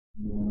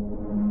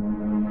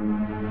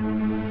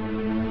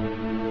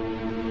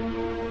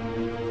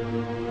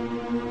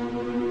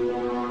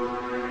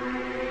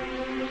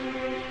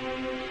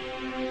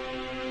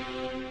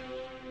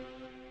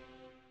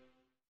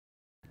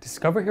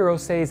Discover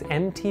Hirose's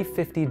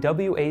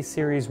MT50WA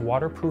Series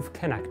waterproof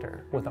connector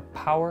with a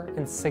power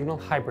and signal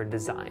hybrid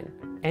design,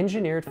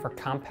 engineered for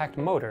compact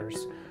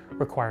motors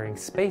requiring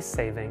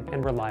space-saving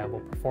and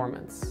reliable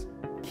performance.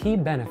 Key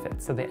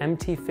benefits of the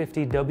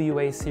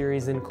MT50WA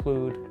Series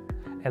include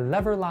a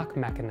lever lock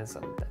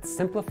mechanism that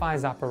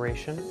simplifies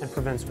operation and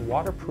prevents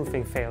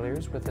waterproofing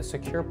failures with a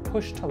secure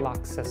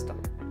push-to-lock system.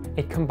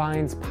 It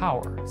combines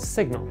power,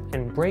 signal,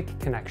 and brake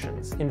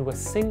connections into a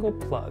single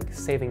plug,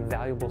 saving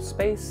valuable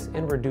space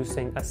and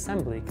reducing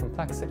assembly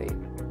complexity.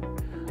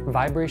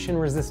 Vibration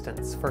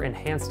resistance for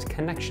enhanced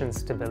connection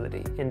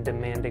stability in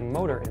demanding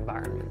motor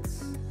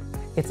environments.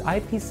 It's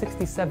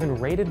IP67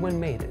 rated when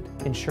mated,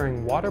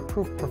 ensuring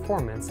waterproof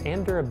performance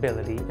and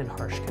durability in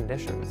harsh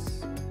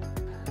conditions.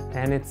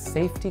 And it's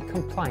safety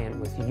compliant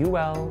with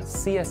UL,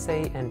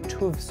 CSA, and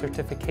TÜV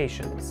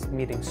certifications,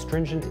 meeting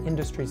stringent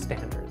industry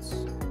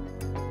standards.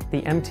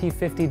 The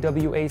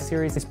MT50WA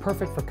Series is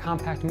perfect for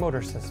compact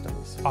motor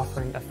systems,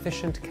 offering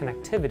efficient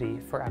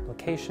connectivity for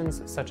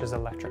applications such as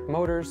electric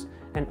motors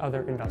and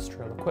other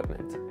industrial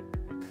equipment.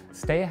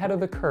 Stay ahead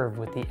of the curve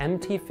with the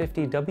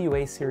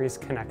MT50WA Series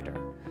connector.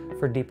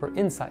 For deeper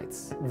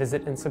insights,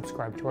 visit and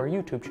subscribe to our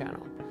YouTube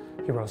channel,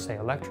 Hirose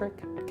Electric,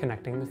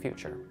 Connecting the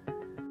Future.